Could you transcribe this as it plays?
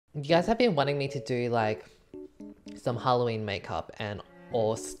You guys have been wanting me to do like some Halloween makeup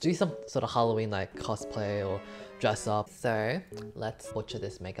or do some sort of Halloween like cosplay or dress up. So let's butcher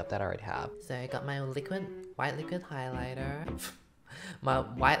this makeup that I already have. So I got my white liquid highlighter, my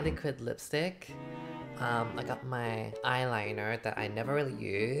white liquid lipstick. I got my eyeliner that I never really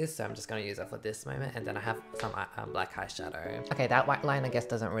use, so I'm just gonna use it for this moment, and then I have some black eyeshadow. Okay, that white line I guess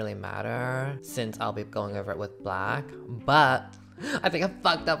doesn't really matter since I'll be going over it with black, but I think I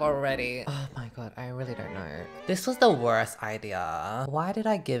fucked up already. Oh my god, I really don't know. This was the worst idea. Why did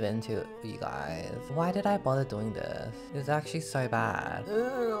I give in to you guys? Why did I bother doing this? It's actually so bad.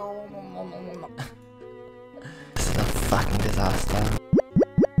 This is a fucking disaster.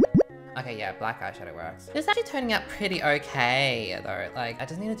 Okay, yeah, black eyeshadow works. It's actually turning out pretty okay, though. Like, I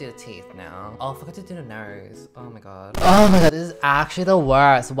just need to do the teeth now. Oh, I forgot to do the nose. Oh my god. Oh my god, this is actually the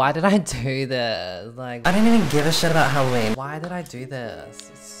worst. Why did I do this? Like, I didn't even give a shit about Halloween. Why did I do this?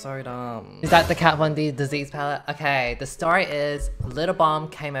 It's so dumb. Is that the Kat Von D disease palette? Okay, the story is Little Bomb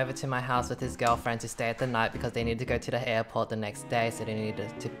came over to my house with his girlfriend to stay at the night because they needed to go to the airport the next day, so they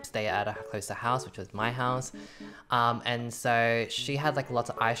needed to stay at a closer house, which was my house. And so she had like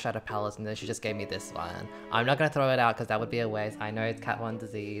lots of eyeshadow palettes, and then she just gave me this one. I'm not gonna throw it out because that would be a waste. I know it's Cat 1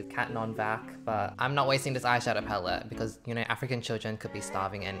 disease, cat non-vac, but I'm not wasting this eyeshadow palette because, you know, African children could be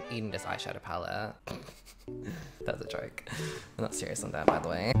starving and eating this eyeshadow palette. That's a joke. I'm not serious on that, by the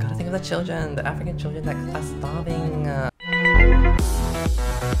way. Gotta think of the children, the African children that are starving.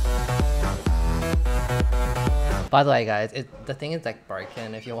 By the way, guys, the thing is like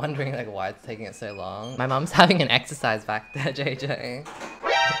broken. If you're wondering like why it's taking it so long, my mom's having an exercise back there, JJ.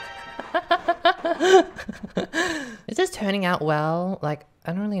 Is this turning out well? Like,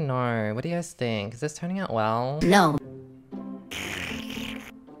 I don't really know. What do you guys think? Is this turning out well? No.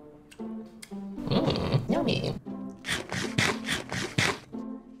 Yummy.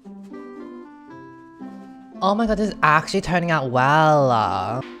 Oh my god, this is actually turning out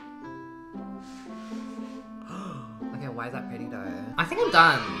well. Okay, why is that pretty though? I think I'm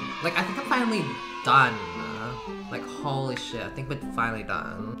done. Like, I think I'm finally done. Like, holy shit, I think we're finally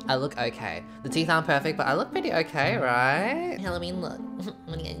done. I look okay. The teeth aren't perfect, but I look pretty okay, right? Halloween look.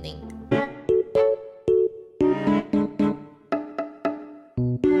 What do you guys think?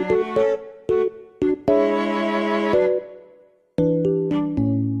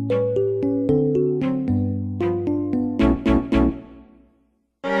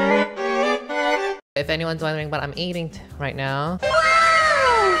 If anyone's wondering what I'm eating right now.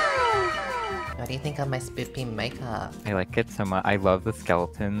 What do you think of my spiffy makeup? I like it so much. I love the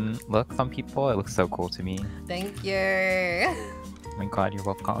skeleton look on people. It looks so cool to me. Thank you. Oh my god, you're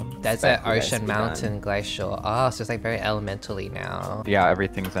welcome. Desert, ocean, mountain, glacial. Oh, so it's like very elementally now. Yeah,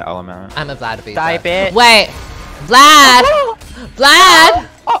 everything's an element. I'm a Vlad abuser. Die bit. Wait! Vlad! Vlad!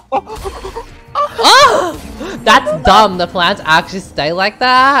 Oh! That's dumb. The plants actually stay like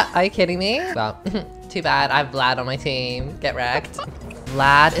that? Are you kidding me? Well, too bad. I have Vlad on my team. Get wrecked.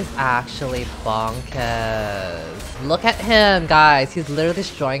 Vlad is actually bonkers. Look at him, guys. He's literally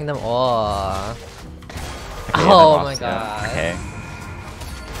destroying them all. Okay, oh my god. Okay.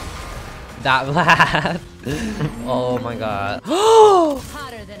 That Vlad. Oh my god.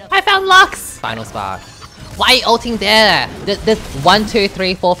 I found Lux! Final spark. Why are you ulting there? There's 1, 2,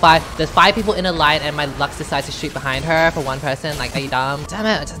 3, 4, 5. There's 5 people in a line and my Lux decides to shoot behind her for one person. Like, are you dumb? Damn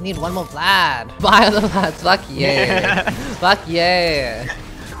it, I just need one more Vlad. Buy other Vlads. Fuck you. Fuck you.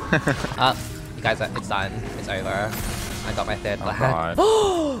 You guys, it's done. It's over. I got my third Vlad.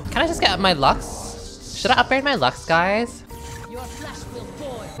 Oh, can I just get my Lux? Should I upgrade my Lux, guys?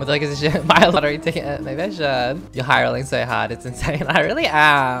 With like buy a lottery ticket? Maybe I should. You're hireling so hard, it's insane. I really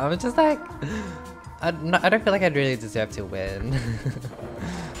am. I'm just like... I don't feel like I'd really deserve to win.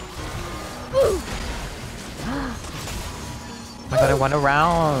 oh my god, I won a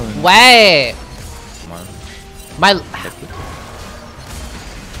round. Wait! Come on. My...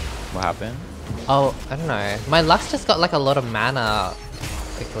 What happened? Oh, I don't know. My Lux just got like a lot of mana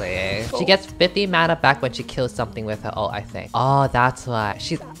quickly. She gets 50 mana back when she kills something with her ult, I think. Oh, that's why.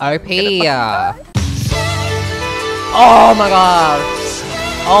 She's OP. Oh my god.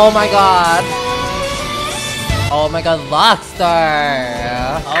 Oh my god. Oh my god, Lux though!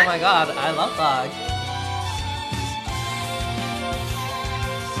 Oh my god, I love Lux.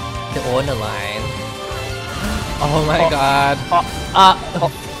 The Orna line. Oh my god.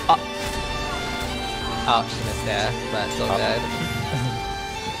 Oh, she missed there, but it's all good.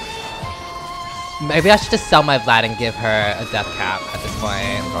 Maybe I should just sell my Vlad and give her a death cap at this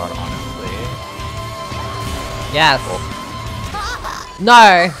point. Oh god, honestly. Yes.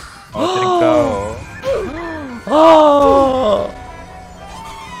 No! Oh, it didn't go. Oh!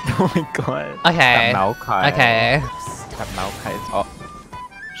 Oh my god. Okay. That Maokai. Okay. That Maokai is. Oh.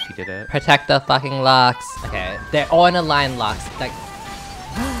 She did it. Protect the fucking Lux. Okay. They're all in a line, Lux. Like.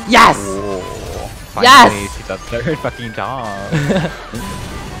 Yes! Whoa. Yes! Finally, she does her fucking job.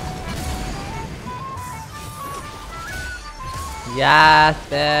 Yes,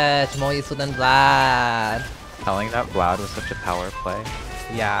 bitch. More useful than Vlad. Telling that Vlad was such a power play.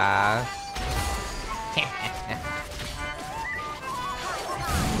 Yeah.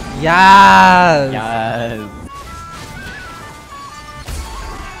 Yes! Yes.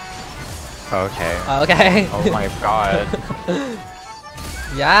 Okay. Okay. Oh my god.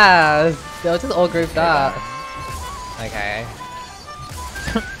 Yes! They were just all grouped up. Okay.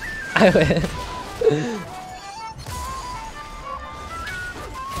 I win.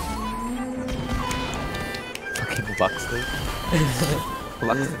 Fucking Luxes.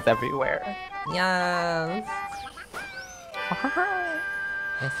 Luxes everywhere. Yes!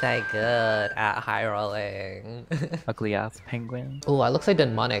 It's so good at high rolling. Ugly ass penguin. Oh, I look so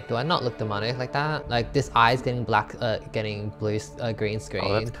demonic. Do I not look demonic like that? Like this eye's getting black, getting blue, green screen.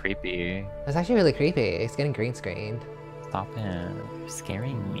 Oh, that's creepy. That's actually really creepy. It's getting green screened. Stop it. You're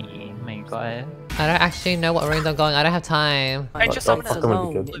scaring me. Oh my god. I don't actually know what runes I'm going. I don't have time. I just summoned it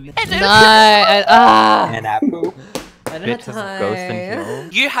alone. No, And that poop. I don't have Bitch is ghost and time. heal.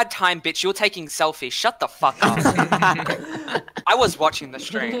 You had time, bitch. You were taking selfies. Shut the fuck up. I was watching the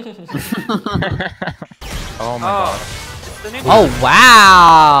stream. Oh my god. It's the new Oh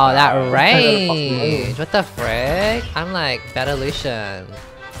wow, that range. What the frick? I'm like Bettalution.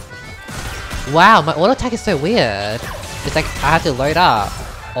 Wow, my auto attack is so weird. It's like I have to load up.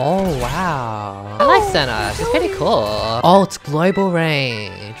 Oh wow. I like Senna. She's pretty cool. Oh, it's global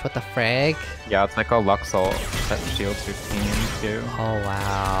range. What the frick? Yeah, it's like a Lux ult that shields your team too. Oh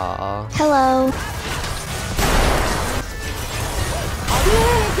wow. Hello.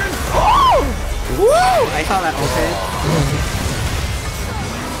 I saw that open.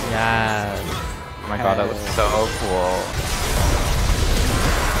 Yeah. Oh my god, that looks so cool.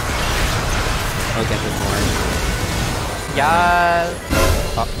 I'll get this one. Yes!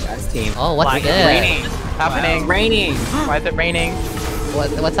 Oh, yes, team. Oh, what's Like, this? it's raining. It's happening. Raining. Why is it raining?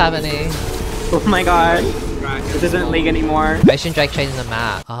 What's happening? Oh my god. This isn't League anymore. Ocean Drake changing the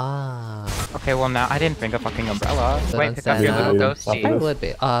map. Ah. Okay, well now I didn't bring a fucking umbrella. So Wait, then pick up your Senna. little It ghosty. would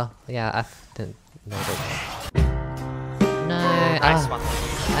be. Yeah, I didn't know that. No, nice one.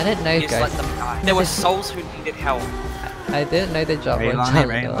 I didn't know You just let ghosts. them die. There were souls who needed help. I didn't know the job Rain on on it, jungle.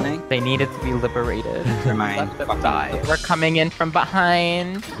 rain on it. They needed to be liberated. Never mind. Let them Fuck die. them. We're coming in from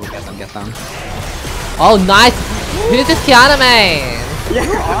behind. We'll get them, get them. Oh, nice! Who's this Kiana main?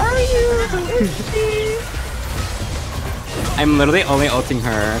 Where are you? I'm literally only ulting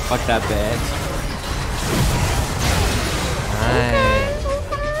her. Fuck that bitch. Nice.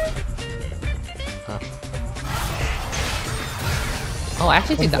 Oh, I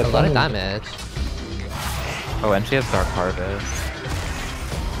actually did a lot of damage. Oh, and she has Dark Harvest.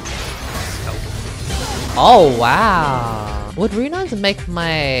 Oh, wow. Would runes make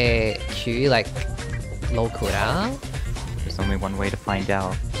my Q like low cooldown? There's only one way to find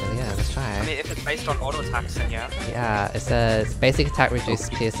out. Well, yeah, let's try. I mean, if it's based on auto attacks, then yeah. Yeah, it says basic attack reduce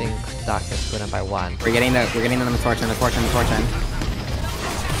piercing darkness cooldown by 1. We're getting the misfortune, misfortune.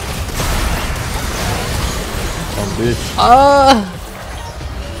 Oh!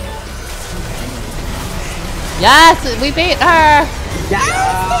 Yes, we beat her.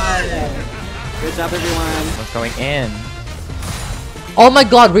 Yes! Good job, everyone. What's going in? Oh my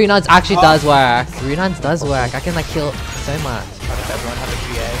god, Renuns actually does work. Renuns does work. I can like kill so much. How does everyone have a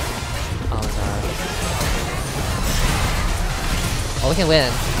GA? Oh my god. Oh, we can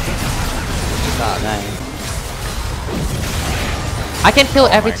win. Suck. Nice. I can kill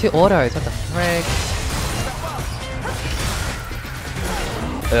every 2 autos. What the frick?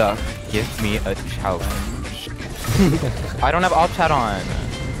 Ugh, give me a challenge. I don't have alt chat on.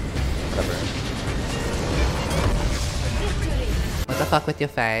 Whatever. What the fuck with your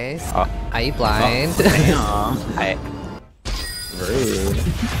face? Oh. Are you blind? Damn. I. Rude.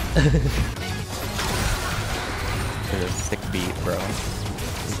 It's a sick beat, bro.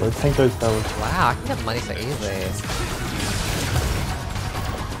 Wow, I can get money so easily.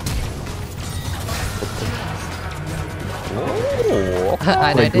 Oh.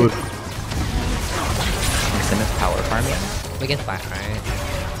 I know this. Senna's power farming. We can fight, right?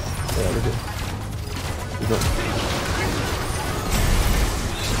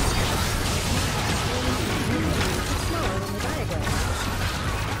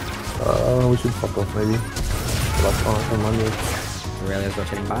 We should fuck off maybe. That's all for money. Really is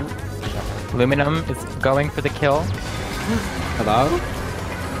rotating bot. Luminum is going for the kill. Hello?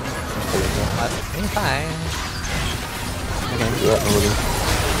 We can fight. Do that already.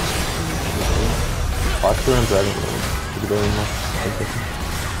 Foxer and Dragon Lord. Should be doing more.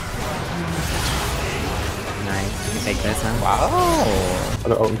 Nice. You can take this, huh? Wow. I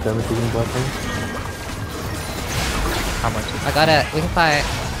don't open damage in black thing. How much is I got it. We can fight.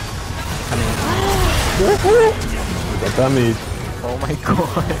 Got damage. Oh my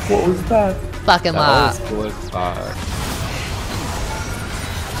god. What was that? Fuck him That up. was cool as fuck.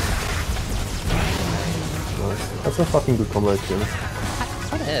 Nice. That's a fucking good combo, Jim.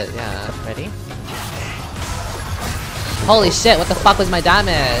 That's what it is, yeah. Ready? Holy shit, what the fuck was my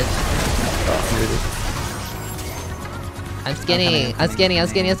damage? I'm skinny. I'm skinny. I'm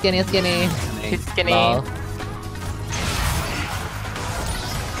skinny. I'm skinny. I'm skinny. He's skinny. Lol.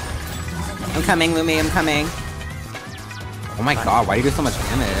 I'm coming, Lumi, I'm coming. Oh my god, why do you do so much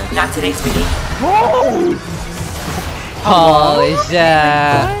damage? Not today, sweetie. Holy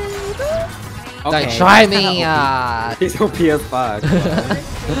shit. Okay. Don't try me. He's OP as fuck.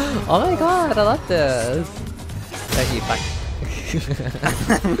 Oh my god, I love this. Don't you fuck.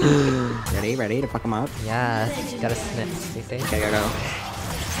 Ready to fuck him up? Yeah, gotta snip. You see? Okay, go.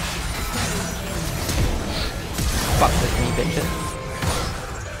 Fuck with me, bitches.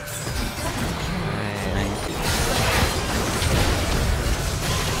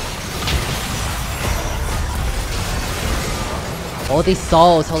 All these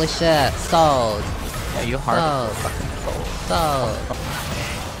souls, holy shit, souls. Yeah, you hard. Souls.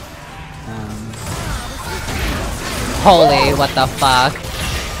 Holy, what the fuck?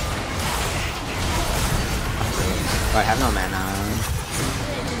 Oh, I have no mana.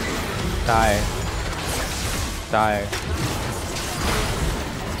 Die. Die.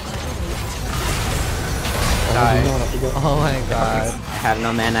 Die. Oh my god. I have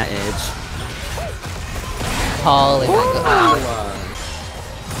no mana itch. Holy my god.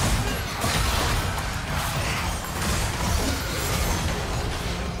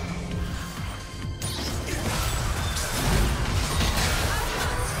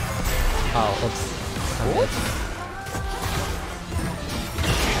 Oh, oops.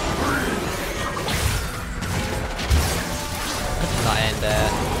 Not end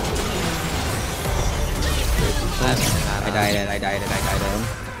it. I died it.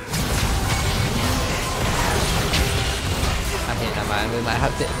 Okay, never mind. We might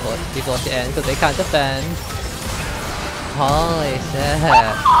have to be forced to end because they can't defend. Holy shit.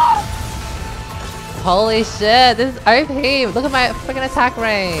 Holy shit, this is OP! Look at my freaking attack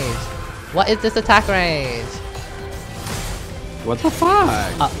range! What is this attack range? What the fuck?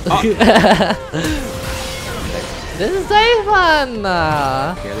 This is so fun!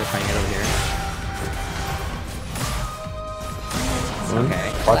 Here, they're trying it over here. Okay.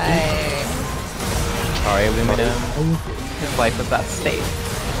 Play. Sorry, Luminum. His life is at stake.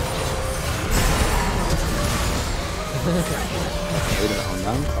 Okay, we didn't own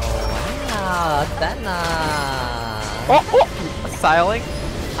them. Wow, Senna! Oh! Styling?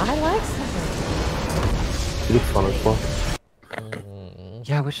 I like Senna. She looks fun as fuck.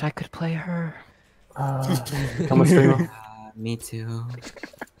 Yeah, I wish I could play her. Come on, streamer. Me too.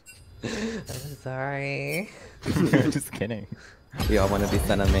 I'm sorry. Just kidding. We all want to be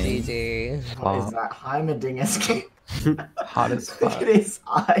Senna main. GG. What is that Heimerdinger skin? Hot as Look fuck. at his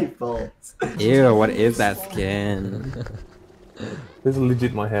eyeballs. Ew, what is that skin? This is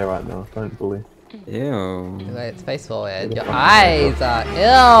legit my hair right now. Don't bully. Ew. Wait, it's face forward. Your eyes are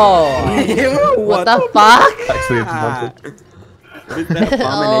ew! Ew, What the fuck? Actually, it's not. What is that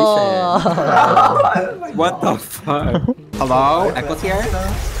abomination? What the fuck? Hello? Echo's here?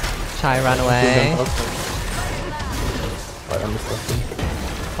 Try and run away. Right, I'm disgusting.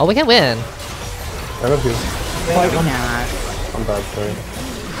 Oh, we can win. I got you. I'm bad, sorry.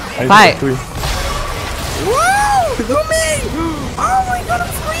 Fight. Woo! Lumi! Oh my god,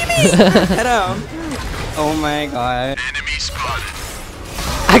 I'm screaming! Head up! Oh my god.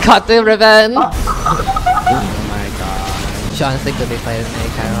 I got the ribbon! Oh my god. She honestly could be played as an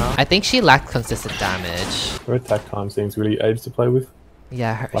AD. I think she lacked consistent damage. Her attack time seems really aged to play with.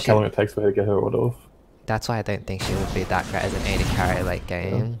 Yeah, Like how long it takes for her to get her order off. that's why I don't think she would be that great as an AD carry late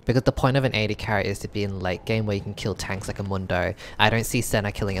game. Because the point of an AD carry is to be in late game where you can kill tanks like a Mundo. I don't see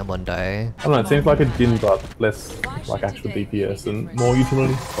Senna killing a Mundo. I don't know, it seems like a Jin but less like actual DPS and more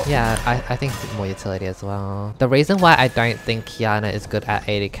utility. Yeah, I think more utility as well. The reason why I don't think Janna is good at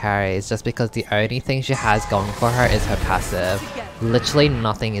AD carry is just because the only thing she has going for her is her passive. Literally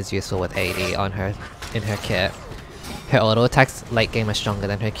nothing is useful with AD on her in her kit. Her auto attacks late game are stronger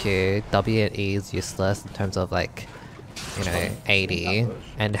than her Q. W and E is useless in terms of like you know, AD,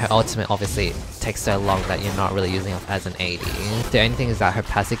 and her ultimate obviously takes so long that you're not really using it as an AD. The only thing is that her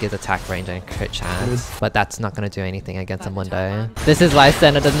passive gives attack range and crit chance, but that's not going to do anything against a Mundo. This is why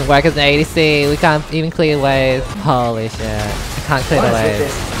Senna doesn't work as an ADC. We can't even clear waves. Holy shit. I can't clear the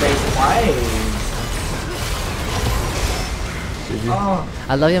waves. Oh.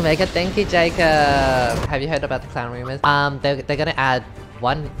 I love your makeup. Thank you, Jacob. Have you heard about the clan rumors? They're gonna add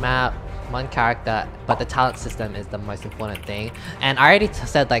one map, one character, but the talent system is the most important thing. And I already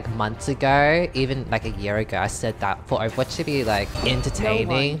said like months ago, even like a year ago, I said that for Overwatch to be like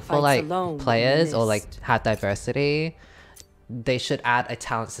entertaining for like players or like have diversity, they should add a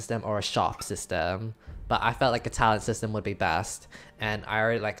talent system or a shop system. But I felt like a talent system would be best, and I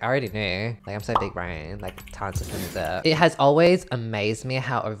already knew. Like, I'm so big brain. Like, talent system is it. It has always amazed me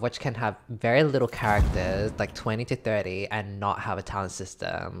how Overwatch can have very little characters, like 20 to 30, and not have a talent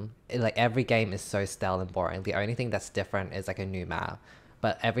system. Like, every game is so stale and boring. The only thing that's different is like a new map.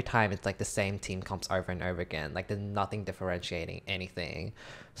 But every time it's like the same team comps over and over again. Like, there's nothing differentiating anything.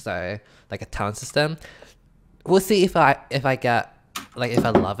 So, like a talent system. We'll see if I get, like, if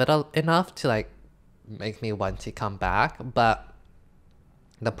I love it enough to like make me want to come back. But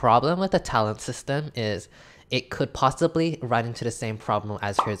the problem with the talent system is it could possibly run into the same problem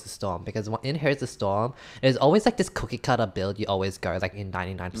as Here's the Storm, because in Here's the Storm, there's always like this cookie cutter build you always go like in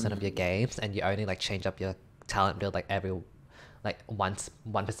 99% of your games, and you only like change up your talent build like every like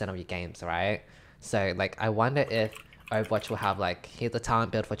 1% of your games, right? So like I wonder if Overwatch will have like, here's the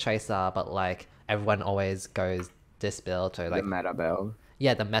talent build for Tracer, but like everyone always goes this build, or like The meta build.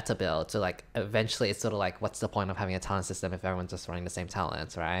 yeah, the meta build. So like eventually it's sort of like, what's the point of having a talent system if everyone's just running the same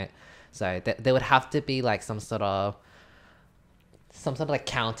talents, right? So there would have to be like some sort of like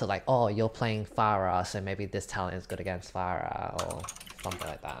counter, like, oh, you're playing Pharah, so maybe this talent is good against Pharah, or something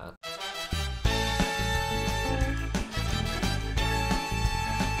like that.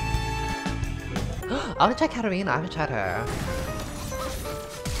 I want to try Katarina. I haven't tried her.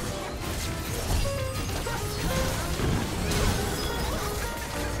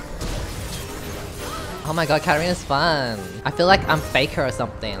 Oh my god, Katarina's fun. I feel like I'm Faker or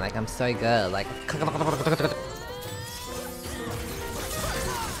something. Like I'm so good. Like yeah.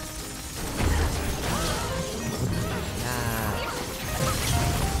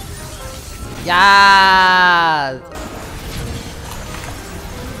 Yeah.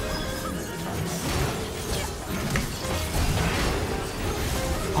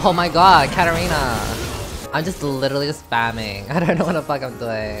 Oh my god, Katarina. I'm just literally spamming. I don't know what the fuck I'm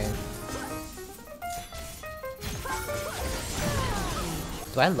doing.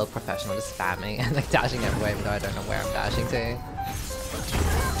 Do I look professional just spamming and like dashing everywhere even though I don't know where I'm dashing to?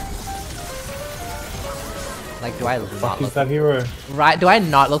 Like, do I not look... that hero. Right, do I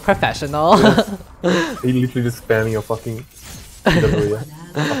not look professional? Yes. You literally just spamming your fucking...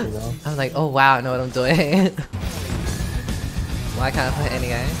 I'm like, oh wow, I know what I'm doing. Why can't I play any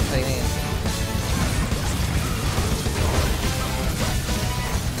game? What do you mean?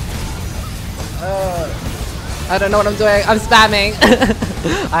 I don't know what I'm doing. I'm spamming.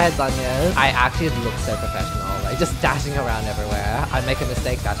 I had done yes. I actually look so professional, like just dashing around everywhere. I make a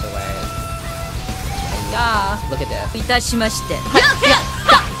mistake, dash away. Yeah, look at this. Yeah, dash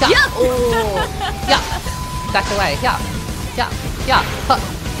away. Yeah,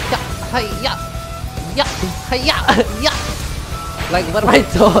 like, what am I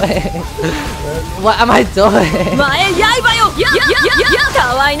doing? What am I doing?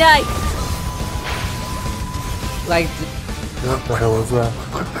 Like, what the hell was that?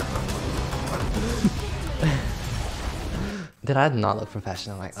 did I not look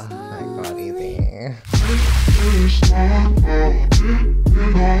professional? Like, oh my god, easy.